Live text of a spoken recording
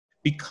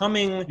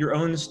Becoming your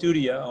own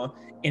studio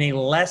in a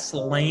less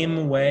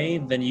lame way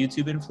than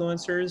YouTube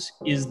influencers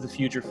is the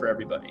future for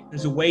everybody.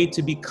 There's a way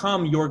to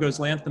become Yorgos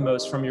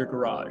Lanthimos from your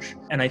garage,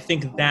 and I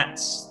think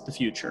that's the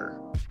future.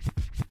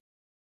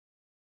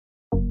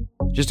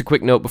 Just a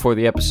quick note before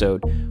the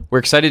episode, we're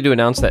excited to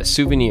announce that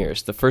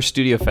Souvenirs, the first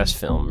Studio Fest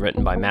film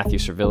written by Matthew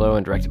Servillo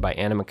and directed by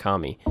Anna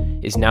Mikami,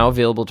 is now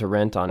available to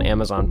rent on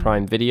Amazon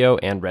Prime Video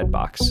and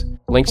Redbox.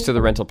 Links to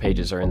the rental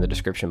pages are in the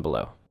description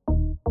below.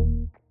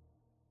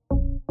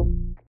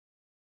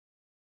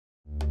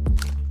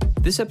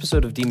 This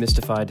episode of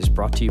Demystified is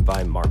brought to you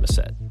by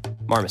Marmoset.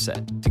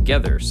 Marmoset,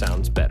 together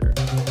sounds better.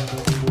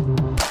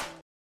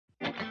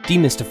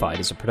 Demystified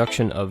is a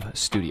production of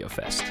Studio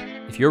Fest.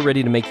 If you're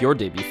ready to make your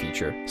debut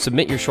feature,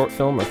 submit your short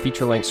film or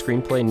feature-length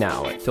screenplay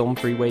now at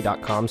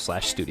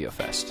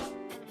filmfreeway.com/studiofest.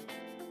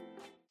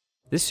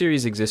 This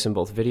series exists in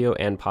both video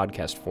and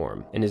podcast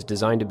form and is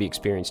designed to be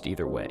experienced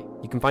either way.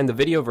 You can find the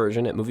video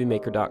version at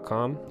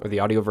moviemaker.com or the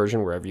audio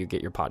version wherever you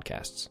get your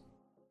podcasts.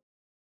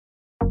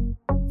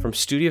 From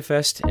Studio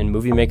Fest and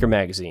Movie Maker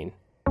Magazine,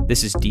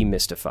 this is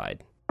Demystified,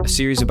 a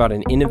series about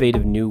an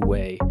innovative new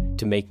way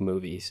to make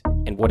movies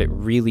and what it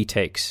really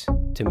takes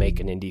to make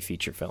an indie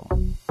feature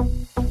film.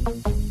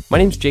 My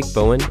name's Jake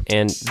Bowen,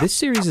 and this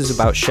series is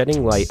about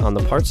shedding light on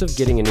the parts of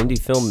getting an indie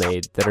film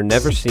made that are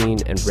never seen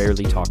and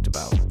rarely talked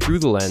about, through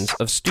the lens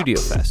of Studio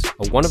Fest,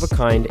 a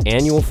one-of-a-kind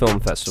annual film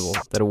festival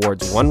that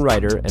awards one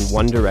writer and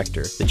one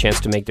director the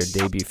chance to make their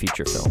debut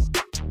feature film.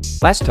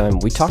 Last time,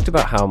 we talked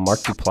about how Mark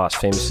Duplass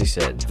famously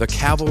said, "The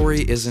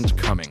cavalry isn't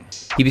coming."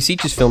 He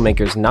beseeches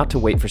filmmakers not to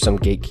wait for some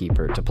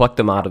gatekeeper to pluck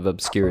them out of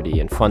obscurity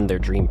and fund their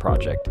dream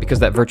project, because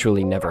that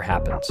virtually never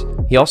happens.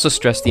 He also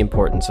stressed the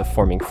importance of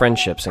forming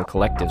friendships and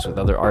collectives with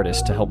other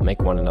artists to help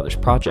make one another's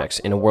projects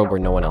in a world where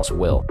no one else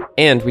will.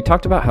 And we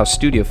talked about how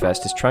Studio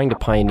Fest is trying to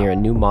pioneer a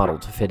new model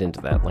to fit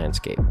into that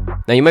landscape.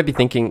 Now you might be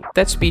thinking,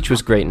 that speech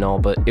was great and all,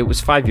 but it was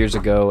 5 years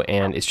ago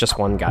and it's just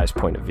one guy's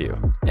point of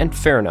view. And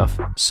fair enough.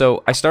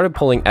 So I started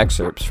pulling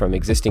excerpts from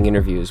existing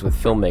interviews with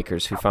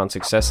filmmakers who found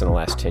success in the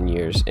last 10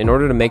 years in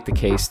order to make the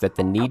case that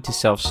the need to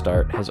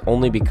self-start has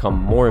only become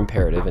more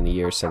imperative in the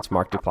years since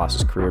Mark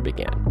Duplass's career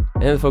began.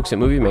 And the folks at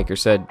Movie Maker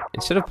said,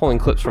 instead of pulling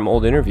clips from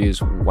old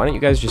interviews, why don't you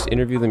guys just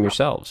interview them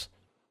yourselves?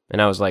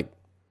 And I was like,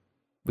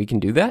 we can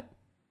do that?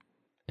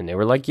 And they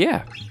were like,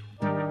 yeah.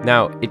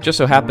 Now, it just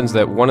so happens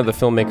that one of the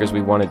filmmakers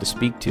we wanted to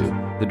speak to,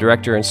 the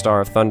director and star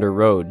of Thunder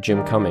Road,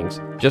 Jim Cummings,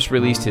 just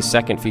released his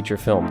second feature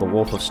film, The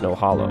Wolf of Snow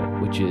Hollow,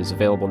 which is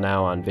available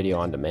now on video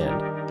on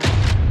demand.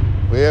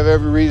 We have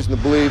every reason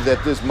to believe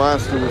that this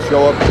monster will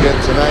show up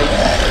again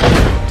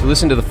tonight. To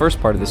listen to the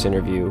first part of this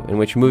interview, in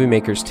which Movie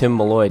Maker's Tim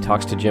Malloy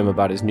talks to Jim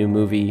about his new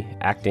movie,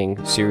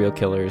 acting, serial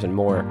killers, and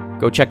more,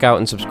 go check out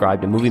and subscribe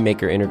to Movie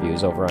Maker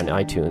Interviews over on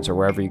iTunes or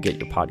wherever you get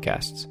your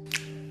podcasts.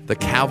 The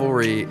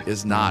cavalry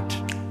is not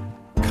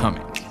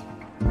coming.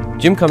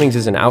 Jim Cummings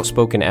is an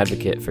outspoken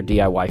advocate for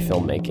DIY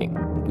filmmaking.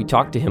 We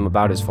talked to him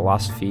about his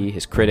philosophy,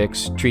 his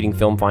critics, treating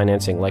film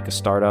financing like a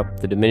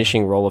startup, the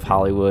diminishing role of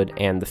Hollywood,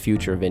 and the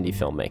future of indie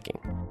filmmaking.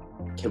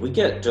 Can we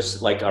get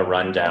just like a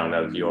rundown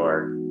of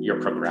your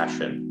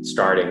progression,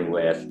 starting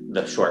with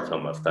the short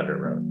film of Thunder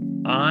Road?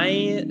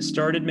 I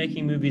started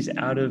making movies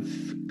out of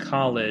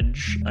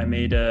college. I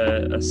made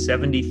a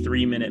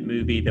 73-minute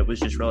movie that was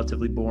just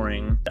relatively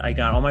boring. I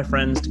got all my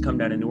friends to come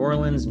down to New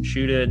Orleans and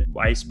shoot it.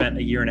 I spent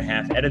a year and a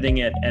half editing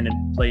it, and it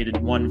played at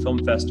one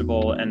film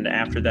festival. And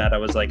after that, I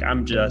was like,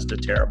 I'm just a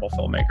terrible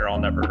filmmaker. I'll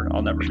never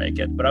make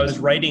it. But I was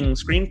writing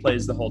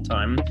screenplays the whole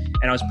time,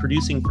 and I was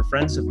producing for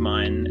friends of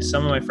mine.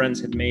 Some of my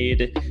friends had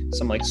made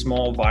some like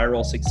small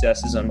viral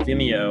successes on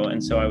Vimeo,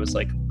 and so I was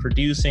like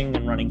producing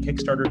and running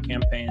Kickstarter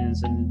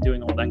campaigns and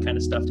doing all that kind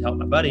of stuff to help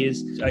my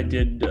buddies. I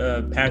did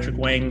a Patrick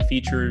Wang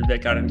feature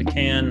that got into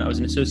Cannes. I was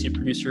an associate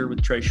producer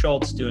with Trey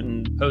Schultz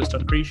doing post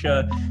on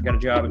Krisha. Got a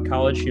job at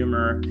College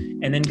Humor,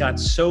 and then got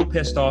so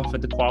pissed off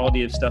at the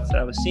quality of stuff that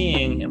I was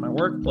seeing in my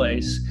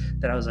workplace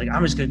that I was like,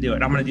 I'm just going to do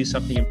it. I'm going to do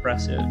something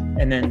impressive.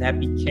 And then that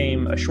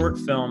became a short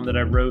film that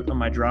I wrote on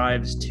my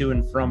drives to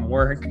and from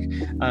work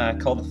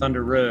called The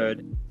Thunder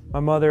Road. My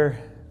mother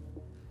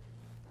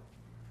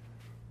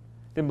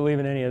didn't believe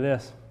in any of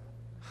this.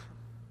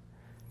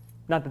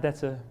 Not that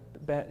that's a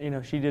bad,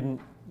 she didn't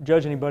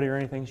judge anybody or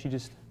anything. She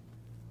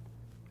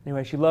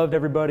loved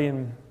everybody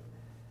and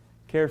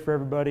cared for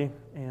everybody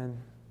and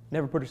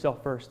never put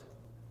herself first.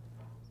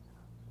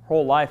 Her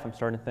whole life, I'm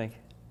starting to think.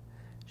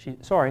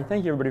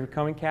 Thank you everybody for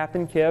coming.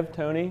 Captain, Kev,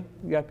 Tony,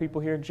 you got people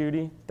here,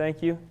 Judy,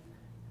 thank you.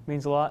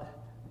 Means a lot.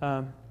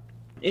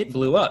 It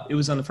blew up. It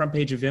was on the front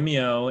page of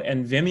Vimeo,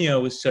 and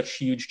Vimeo was such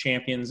huge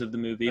champions of the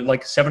movie.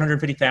 Like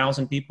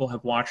 750,000 people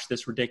have watched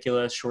this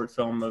ridiculous short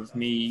film of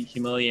me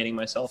humiliating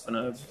myself in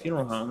a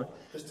funeral home.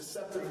 This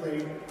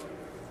deceptively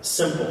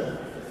simple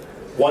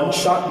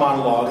one-shot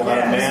monologue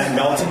about a man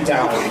melting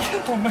down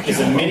is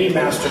a mini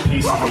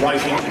masterpiece of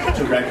writing,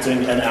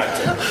 directing, and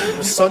acting.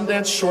 The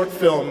Sundance Short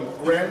Film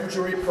Grand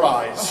Jury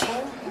Prize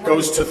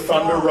goes to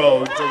Thunder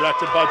Road,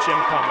 directed by Jim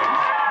Cummings.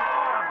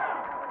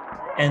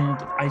 And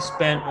I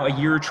spent a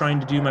year trying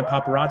to do my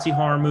paparazzi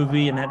horror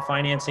movie, and that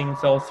financing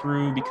fell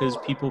through because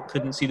people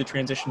couldn't see the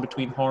transition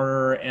between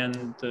horror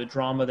and the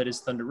drama that is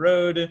Thunder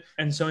Road.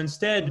 And so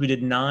instead, we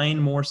did 9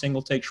 more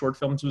single-take short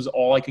films. It was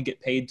all I could get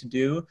paid to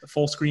do.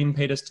 Full Screen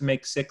paid us to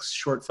make 6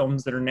 short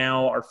films that are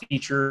now our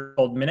feature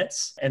called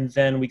Minutes. And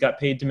then we got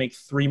paid to make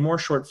 3 more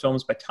short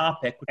films by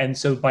Topic. And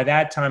so by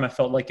that time, I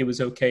felt like it was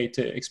okay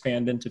to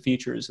expand into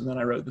features. And then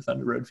I wrote the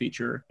Thunder Road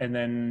feature and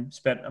then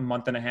spent a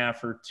month and a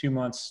half or 2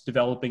 months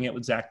developing it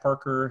with Zach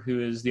Parker, who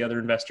is the other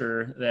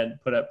investor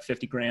that put up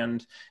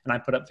 $50,000. And I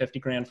put up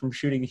 $50,000 from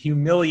shooting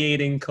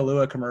humiliating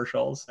Kahlua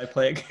commercials. I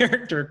play a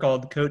character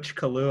called Coach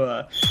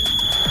Kahlua.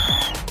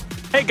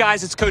 Hey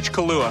guys, it's Coach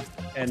Kahlua.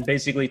 And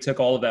basically took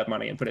all of that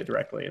money and put it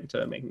directly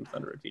into making the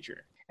Thunder Road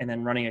feature. And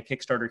then running a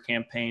Kickstarter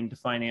campaign to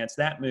finance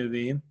that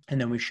movie.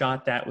 And then we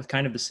shot that with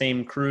kind of the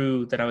same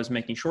crew that I was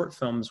making short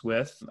films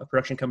with, a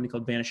production company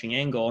called Vanishing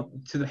Angle.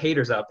 To the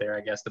haters out there,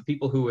 I guess, the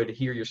people who would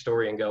hear your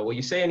story and go, well,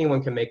 you say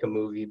anyone can make a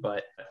movie,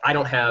 but I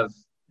don't have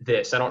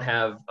this. I don't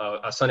have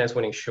a Sundance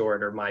winning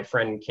short, or my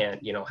friend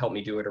can't, help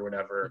me do it or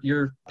whatever.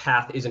 Your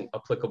path isn't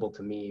applicable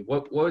to me.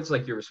 What was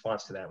like your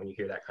response to that when you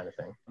hear that kind of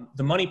thing?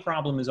 The money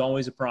problem is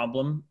always a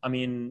problem. I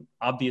mean,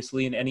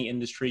 obviously in any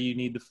industry, you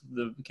need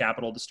the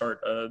capital to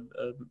start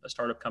a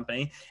startup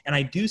company. And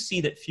I do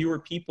see that fewer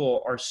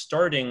people are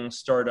starting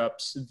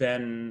startups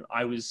than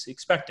I was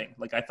expecting.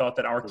 Like I thought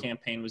that our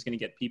campaign was going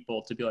to get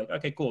people to be like,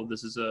 okay, cool.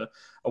 This is a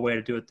way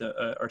to do it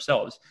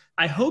ourselves.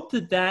 I hope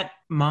that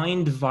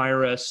mind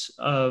virus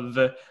of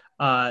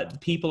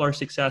people are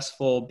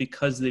successful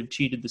because they've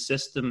cheated the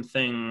system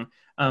thing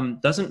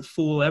doesn't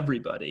fool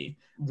everybody.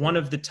 One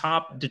of the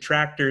top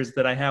detractors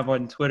that I have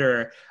on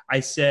Twitter, I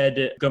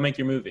said, go make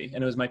your movie.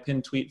 And it was my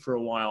pinned tweet for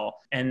a while.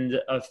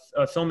 And a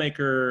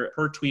filmmaker,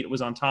 her tweet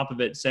was on top of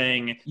it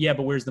saying, yeah,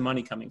 but where's the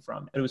money coming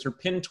from? It was her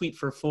pinned tweet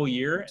for a full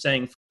year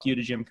saying, fuck you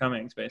to Jim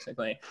Cummings,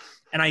 basically.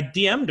 And I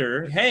DM'd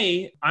her,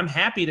 hey, I'm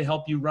happy to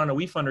help you run a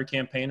WeFunder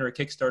campaign or a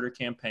Kickstarter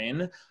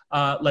campaign.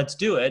 Let's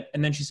do it.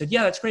 And then she said,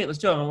 yeah, that's great. Let's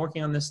do it. I'm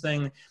working on this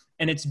thing.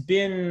 And it's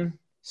been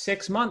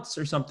 6 months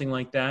or something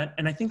like that.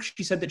 And I think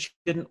she said that she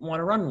didn't want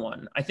to run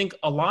one. I think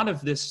a lot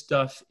of this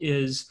stuff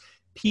is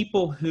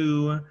people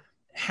who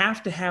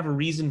have to have a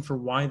reason for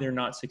why they're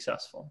not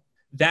successful.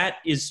 That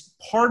is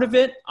part of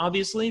it,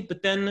 obviously.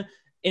 But then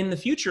in the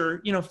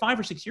future, 5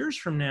 or 6 years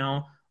from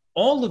now,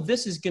 all of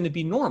this is going to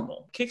be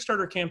normal.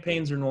 Kickstarter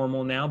campaigns are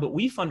normal now, but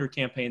WeFunder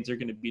campaigns are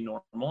going to be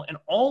normal. And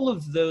all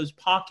of those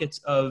pockets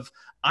of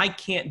I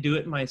can't do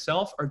it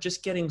myself are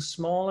just getting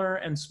smaller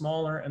and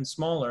smaller and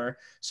smaller,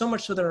 so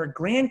much so that our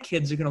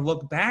grandkids are going to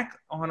look back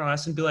on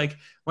us and be like,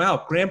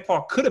 wow,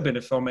 grandpa could have been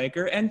a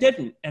filmmaker and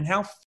didn't. And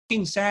how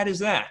fucking sad is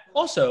that?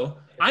 Also,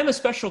 I'm a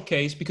special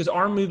case because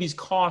our movies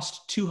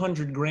cost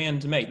 $200,000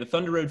 to make. The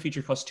Thunder Road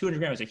feature cost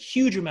 $200,000. It's a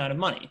huge amount of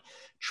money.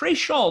 Trey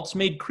Schultz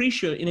made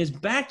Krisha in his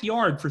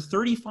backyard for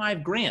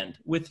 $35,000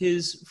 with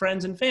his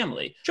friends and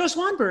family. Joe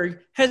Swanberg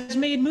has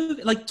made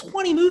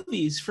 20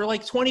 movies for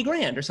like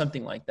 $20,000 or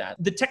something like that.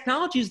 The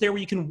technology is there where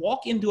you can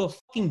walk into a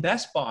fucking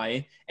Best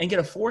Buy and get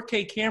a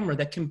 4K camera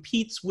that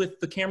competes with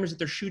the cameras that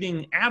they're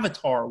shooting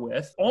Avatar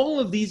with. All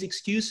of these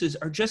excuses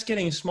are just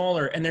getting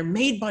smaller, and they're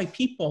made by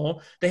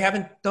people. They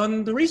haven't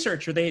done the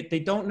research, or they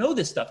don't know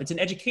this stuff. It's an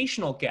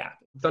educational gap.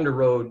 Thunder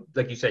Road,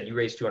 like you said, you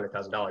raised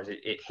 $200,000.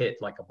 It hit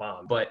like a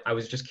bomb. But I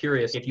was just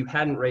curious, if you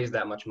hadn't raised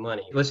that much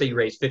money, let's say you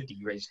raised 50,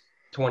 you raised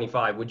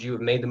 25, would you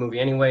have made the movie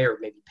anyway, or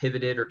maybe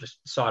pivoted, or just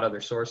sought other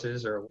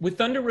sources? Or with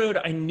Thunder Road,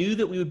 I knew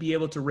that we would be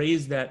able to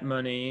raise that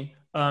money.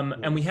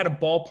 And we had a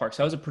ballpark.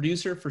 So I was a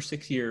producer for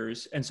 6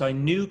 years. And so I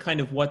knew kind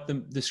of what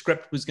the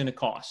script was going to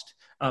cost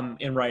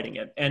in writing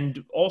it.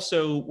 And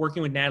also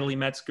working with Natalie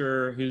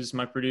Metzger, who's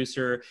my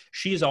producer,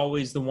 she's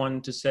always the one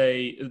to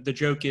say, the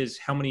joke is,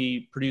 how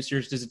many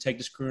producers does it take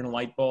to screw in a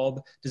light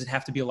bulb? Does it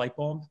have to be a light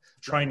bulb?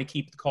 Trying to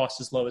keep the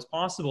cost as low as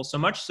possible. So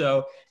much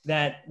so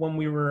that when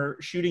we were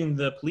shooting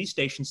the police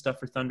station stuff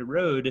for Thunder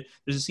Road,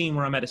 there's a scene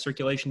where I'm at a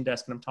circulation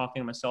desk and I'm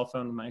talking on my cell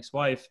phone with my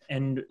ex-wife.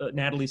 And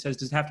Natalie says,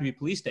 does it have to be a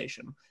police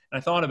station? And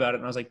I thought about it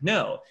and I was like,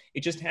 no, it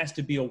just has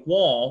to be a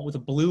wall with a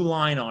blue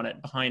line on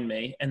it behind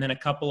me, and then a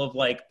couple of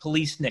like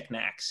police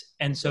knickknacks.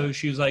 And so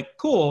she was like,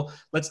 cool,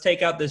 let's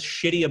take out this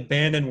shitty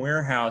abandoned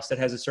warehouse that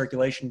has a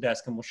circulation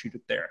desk and we'll shoot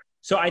it there.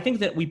 So I think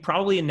that we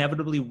probably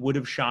inevitably would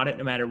have shot it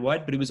no matter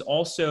what, but it was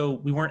also,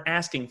 we weren't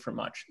asking for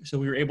much. So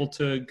we were able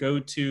to go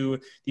to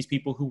these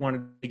people who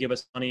wanted to give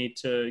us money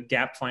to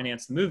gap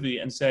finance the movie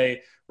and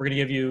say, we're going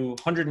to give you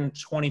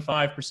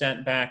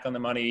 125% back on the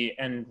money.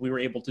 And we were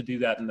able to do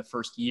that in the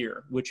first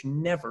year, which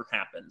never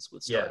happens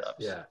with startups.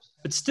 Yeah.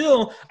 But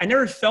still, I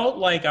never felt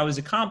like I was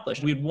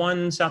accomplished. We had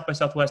won South by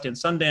Southwest and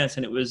Sundance,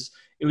 and it was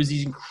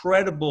these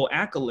incredible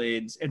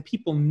accolades, and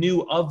people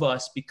knew of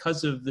us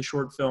because of the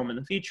short film and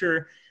the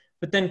feature,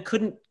 but then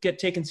couldn't get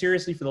taken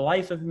seriously for the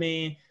life of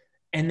me,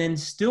 and then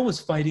still was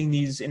fighting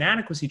these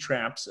inadequacy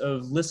traps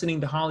of listening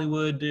to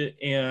Hollywood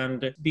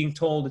and being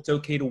told it's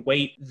okay to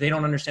wait. They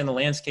don't understand the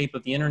landscape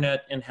of the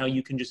internet and how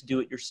you can just do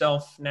it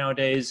yourself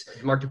nowadays.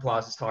 Mark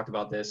Duplass has talked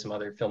about this. Some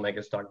other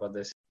filmmakers talk about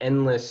this.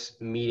 endless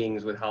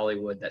meetings with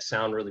Hollywood that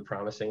sound really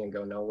promising and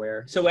go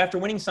nowhere? So after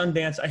winning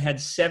Sundance, I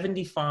had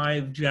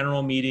 75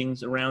 general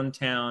meetings around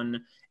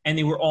town, and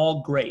they were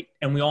all great.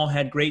 And we all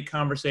had great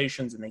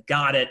conversations, and they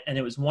got it, and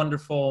it was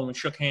wonderful, and we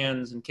shook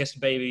hands and kissed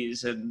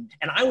babies. And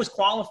I was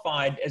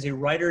qualified as a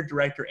writer,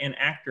 director, and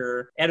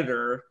actor,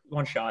 editor,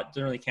 one shot,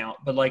 doesn't really count.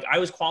 But like, I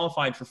was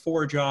qualified for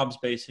 4 jobs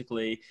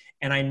basically,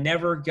 and I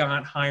never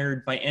got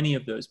hired by any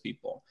of those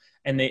people.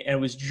 And it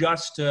was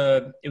just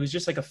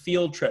like a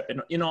field trip,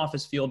 an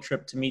in-office field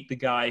trip to meet the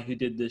guy who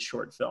did this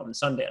short film, the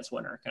Sundance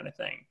winner kind of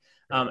thing.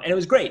 And it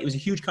was great. It was a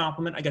huge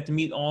compliment. I got to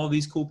meet all of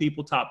these cool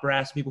people, top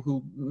brass, people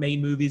who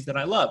made movies that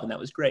I love, and that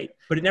was great.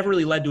 But it never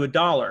really led to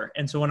 $1.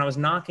 And so when I was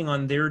knocking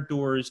on their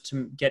doors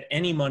to get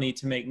any money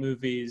to make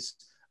movies,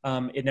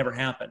 it never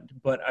happened.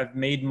 But I've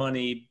made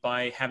money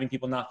by having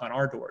people knock on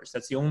our doors.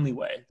 That's the only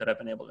way that I've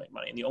been able to make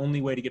money. And the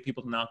only way to get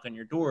people to knock on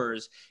your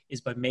doors is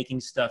by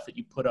making stuff that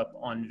you put up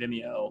on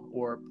Vimeo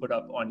or put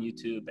up on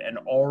YouTube and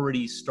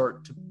already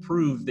start to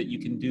prove that you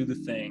can do the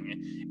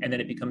thing. And then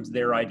it becomes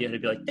their idea to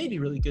be like, they'd be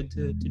really good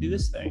to do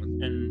this thing.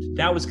 And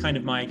that was kind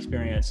of my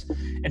experience.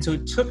 And so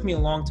it took me a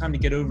long time to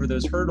get over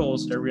those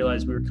hurdles. I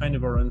realized we were kind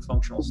of our own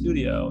functional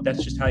studio.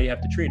 That's just how you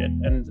have to treat it.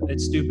 And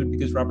it's stupid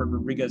because Robert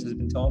Rodriguez has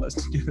been telling us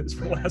to do this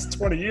for the last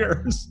 20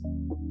 years.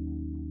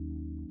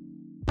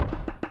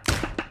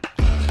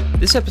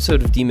 This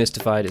episode of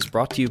Demystified is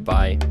brought to you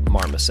by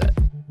Marmoset.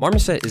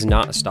 Marmoset is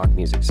not a stock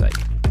music site.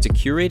 It's a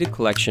curated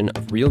collection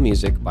of real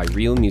music by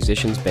real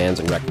musicians, bands,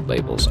 and record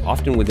labels,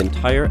 often with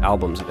entire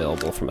albums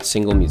available from a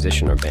single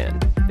musician or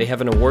band. They have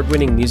an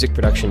award-winning music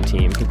production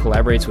team who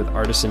collaborates with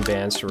artists and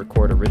bands to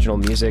record original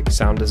music,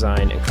 sound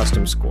design, and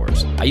custom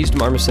scores. I used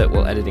Marmoset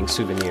while editing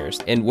Souvenirs,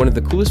 and one of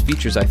the coolest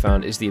features I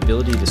found is the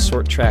ability to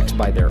sort tracks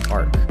by their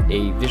arc,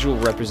 a visual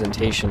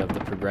representation of the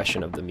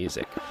progression of the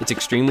music. It's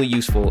extremely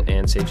useful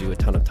and saves you a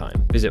ton of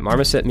time. Visit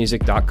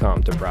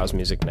marmosetmusic.com to browse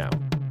music now.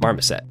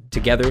 Marmoset.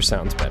 Together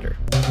sounds better.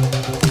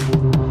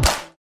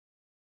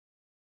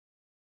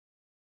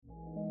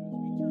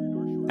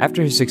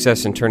 After his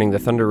success in turning the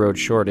Thunder Road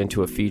short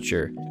into a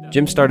feature,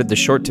 Jim started the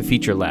Short to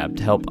Feature Lab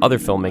to help other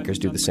filmmakers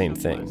do the same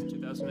thing.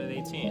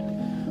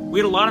 2018. We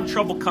had a lot of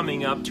trouble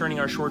coming up turning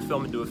our short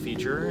film into a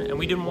feature, and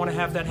we didn't want to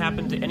have that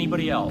happen to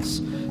anybody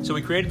else. So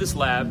we created this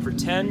lab for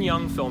 10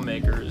 young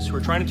filmmakers who are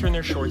trying to turn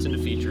their shorts into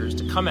features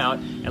to come out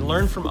and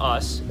learn from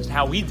us as to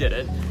how we did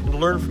it, and to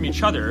learn from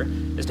each other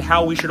as to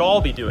how we should all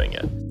be doing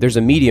it. There's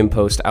a Medium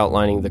post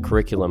outlining the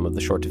curriculum of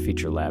the Short to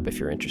Feature Lab if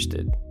you're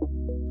interested.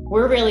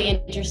 We're really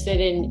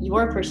interested in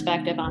your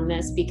perspective on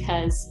this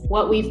because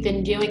what we've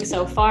been doing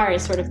so far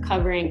is sort of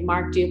covering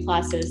Mark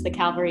Duplass's The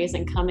Cavalry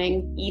Isn't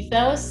Coming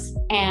ethos.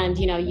 And,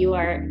 you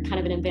are kind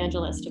of an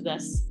evangelist of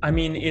this. I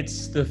mean,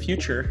 it's the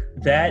future.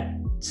 That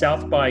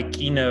South by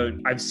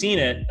keynote, I've seen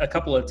it a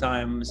couple of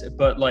times,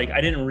 but I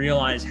didn't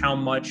realize how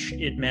much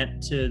it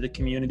meant to the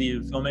community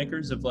of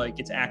filmmakers of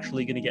it's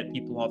actually going to get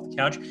people off the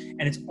couch.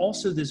 And it's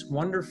also this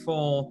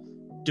wonderful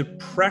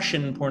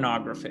depression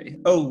pornography.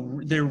 Oh,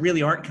 there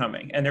really aren't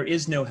coming, and there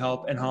is no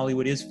help, and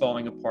Hollywood is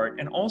falling apart.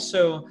 And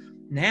also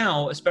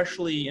now,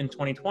 especially in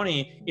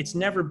 2020, it's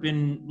never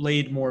been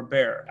laid more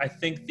bare. I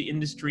think the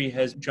industry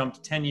has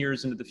jumped 10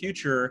 years into the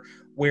future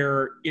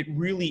where it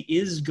really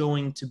is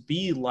going to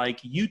be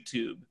like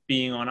YouTube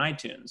being on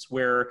iTunes,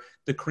 where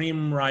the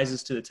cream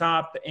rises to the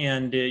top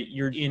and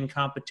you're in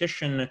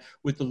competition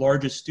with the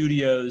largest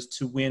studios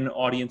to win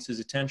audiences'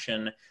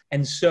 attention.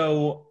 And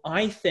so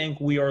I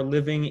think we are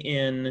living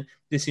in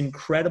this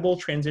incredible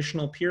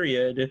transitional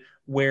period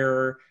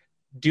where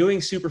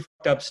doing super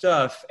fucked up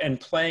stuff and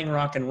playing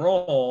rock and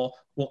roll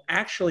will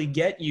actually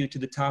get you to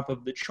the top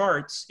of the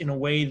charts in a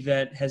way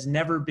that has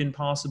never been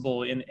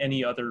possible in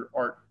any other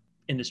art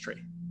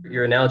industry.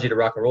 Your analogy to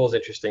rock and roll is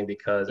interesting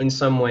because in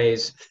some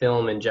ways,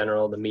 film in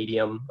general, the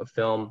medium of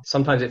film,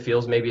 sometimes it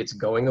feels maybe it's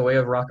going the way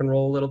of rock and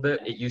roll a little bit.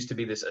 It used to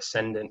be this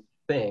ascendant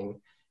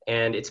thing,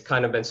 and it's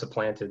kind of been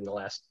supplanted in the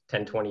last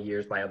 10, 20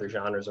 years by other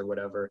genres or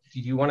whatever. Do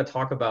you want to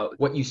talk about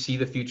what you see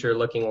the future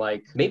looking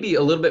like, maybe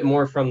a little bit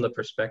more from the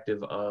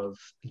perspective of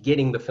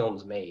getting the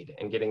films made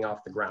and getting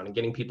off the ground and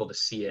getting people to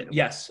see it?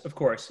 Yes, of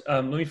course.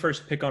 Let me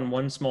first pick on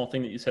one small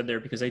thing that you said there,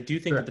 because I do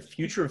think Sure. that the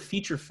future of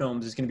feature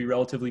films is going to be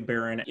relatively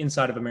barren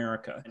inside of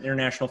America.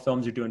 International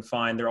films are doing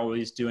fine. They're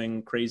always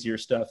doing crazier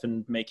stuff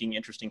and making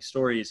interesting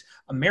stories.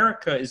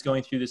 America is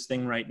going through this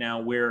thing right now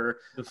where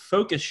the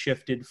focus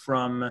shifted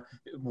from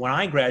when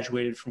I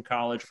graduated from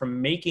college,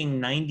 from making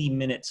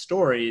 90-minute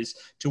stories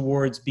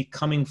towards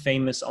becoming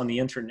famous on the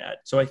internet.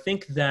 So I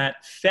think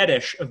that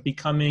fetish of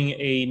becoming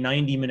a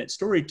 90-minute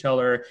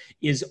storyteller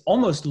is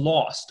almost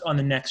lost on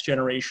the next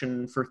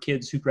generation for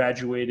kids who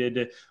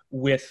graduated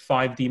with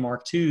 5D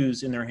Mark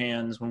IIs in their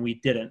hands when we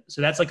didn't.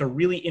 So that's a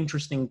really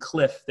interesting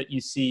cliff that you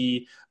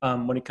see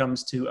when it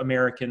comes to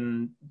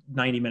American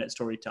 90-minute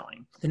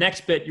storytelling. The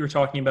next bit you were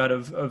talking about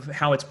of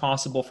how it's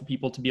possible for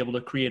people to be able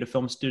to create a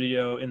film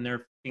studio in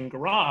their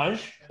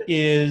garage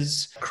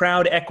is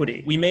crowd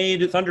equity. We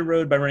made Thunder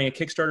Road by running a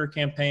Kickstarter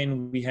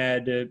campaign. We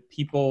had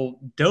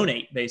people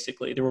donate,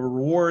 basically. There were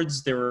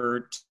rewards. There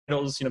were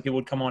titles. People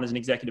would come on as an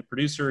executive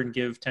producer and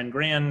give 10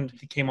 grand.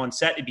 If you came on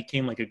set, it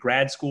became like a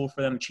grad school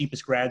for them,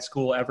 cheapest grad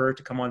school ever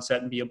to come on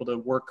set and be able to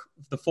work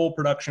the full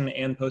production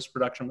and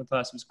post-production with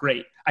us. It was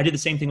great. I did the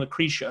same thing with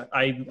Krisha.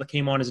 I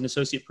came on as an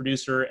associate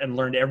producer and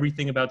learned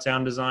everything about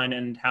sound design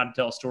and how to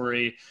tell a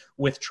story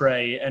with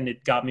Trey, and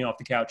it got me off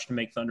the couch to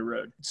make Thunder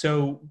Road.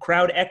 So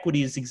crowd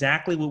equity is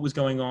exactly what was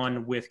going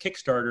on with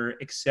Kickstarter,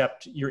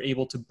 except you're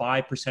able to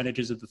buy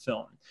percentages of the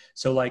film.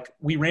 So like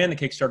we ran the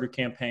Kickstarter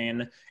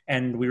campaign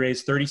and we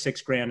raised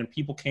 36 grand, and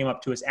people came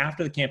up to us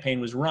after the campaign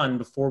was run,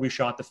 before we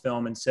shot the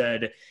film, and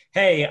said,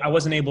 hey, I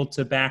wasn't able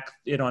to back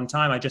it on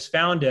time. I just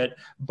found it,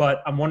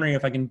 but I'm wondering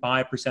if I can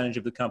buy a percentage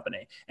of the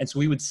company. And so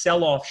we would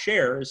sell off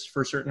shares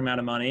for a certain amount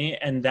of money,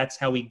 and that's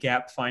how we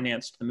gap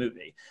financed the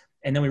movie.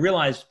 And then we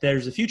realized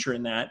there's a future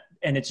in that.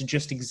 And it's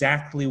just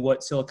exactly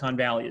what Silicon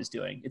Valley is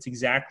doing. It's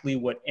exactly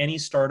what any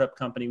startup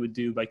company would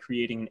do by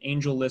creating an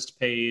angel list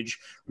page,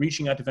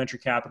 reaching out to venture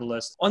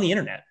capitalists on the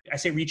internet. I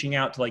say reaching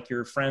out to like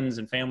your friends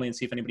and family and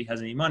see if anybody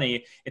has any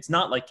money. It's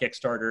not like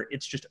Kickstarter.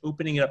 It's just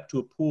opening it up to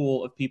a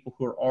pool of people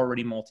who are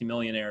already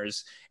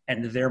multimillionaires,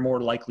 and they're more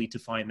likely to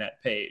find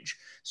that page.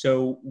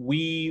 So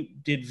we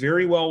did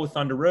very well with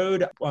Thunder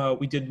Road.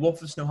 We did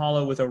Wolf of Snow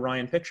Hollow with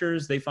Orion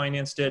Pictures. They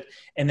financed it.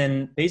 And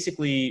then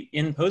basically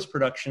in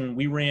post-production,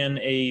 we ran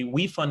a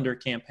WeFunder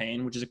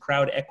campaign, which is a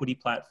crowd equity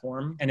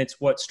platform, and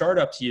it's what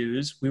startups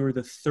use. We were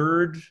the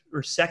third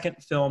or second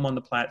film on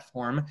the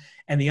platform,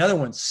 and the other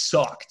ones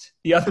sucked.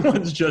 The other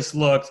ones just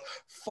looked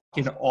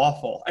fucking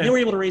awful. And they were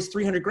able to raise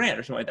 300 grand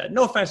or something like that.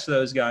 No offense to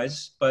those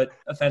guys, but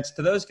offense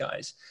to those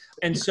guys.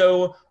 And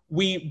so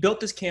we built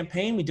this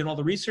campaign. We did all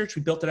the research.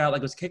 We built it out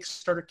like it was a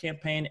Kickstarter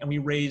campaign, and we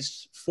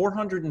raised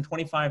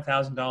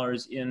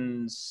 $425,000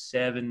 in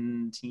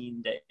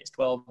 17 days,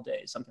 12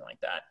 days, something like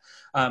that.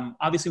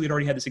 Obviously, we'd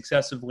already had the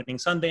success of winning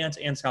Sundance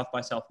and South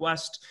by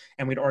Southwest,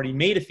 and we'd already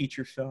made a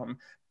feature film.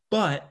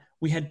 But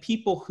we had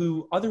people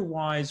who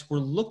otherwise were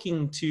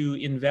looking to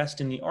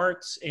invest in the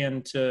arts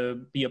and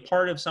to be a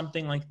part of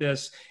something like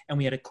this, and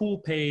we had a cool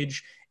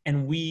page.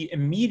 And we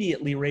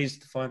immediately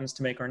raised the funds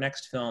to make our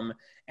next film.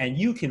 And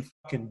you can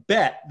fucking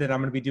bet that I'm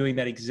going to be doing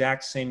that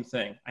exact same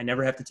thing. I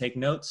never have to take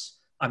notes.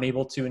 I'm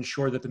able to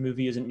ensure that the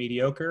movie isn't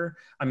mediocre.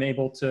 I'm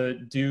able to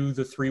do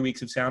the 3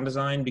 weeks of sound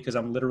design because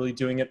I'm literally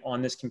doing it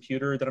on this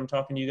computer that I'm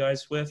talking to you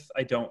guys with.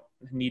 I don't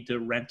need to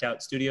rent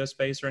out studio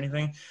space or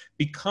anything.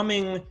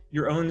 Becoming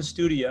your own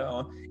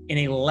studio in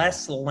a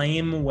less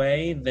lame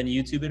way than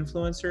YouTube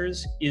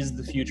influencers is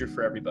the future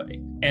for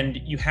everybody. And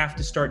you have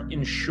to start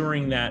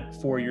ensuring that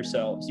for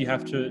yourselves. You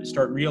have to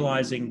start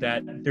realizing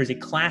that there's a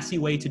classy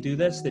way to do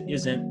this that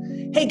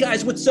isn't, hey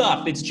guys, what's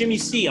up? It's Jimmy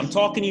C. I'm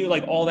talking to you,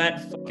 like all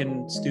that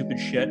fucking stupid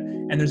shit.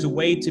 And there's a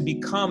way to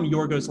become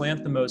Yorgos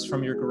Lanthimos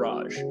from your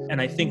garage. And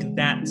I think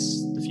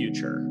that's the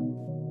future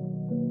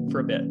for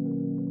a bit.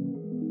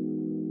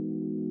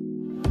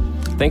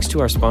 Thanks to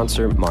our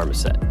sponsor,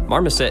 Marmoset.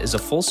 Marmoset is a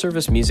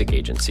full-service music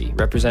agency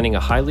representing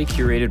a highly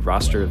curated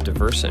roster of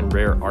diverse and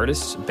rare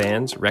artists,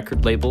 bands,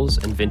 record labels,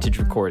 and vintage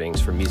recordings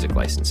for music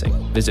licensing.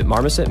 Visit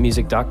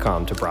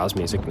marmosetmusic.com to browse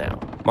music now.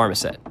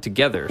 Marmoset.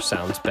 Together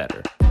sounds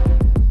better.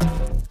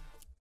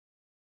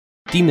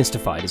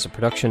 Demystified is a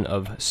production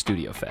of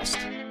Studio Fest.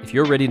 If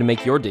you're ready to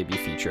make your debut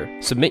feature,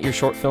 submit your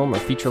short film or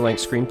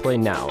feature-length screenplay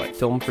now at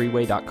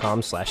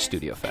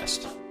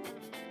filmfreeway.com/studiofest.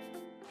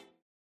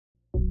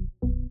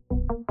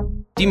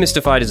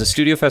 Demystified is a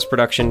Studio Fest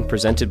production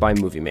presented by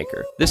Movie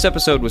Maker. This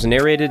episode was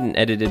narrated and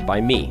edited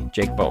by me,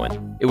 Jake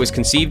Bowen. It was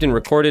conceived and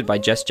recorded by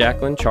Jess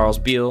Jacklin, Charles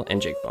Beal,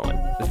 and Jake Bowen.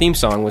 The theme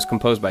song was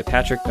composed by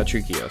Patrick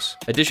Patrikios.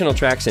 Additional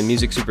tracks and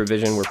music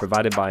supervision were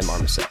provided by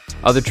Marmoset.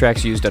 Other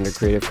tracks used under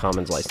Creative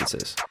Commons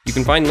licenses. You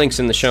can find links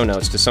in the show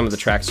notes to some of the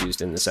tracks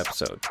used in this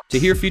episode. To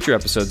hear future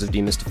episodes of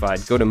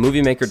Demystified, go to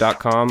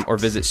moviemaker.com or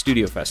visit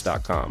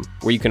studiofest.com,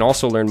 where you can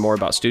also learn more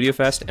about Studio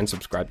Fest and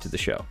subscribe to the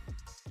show.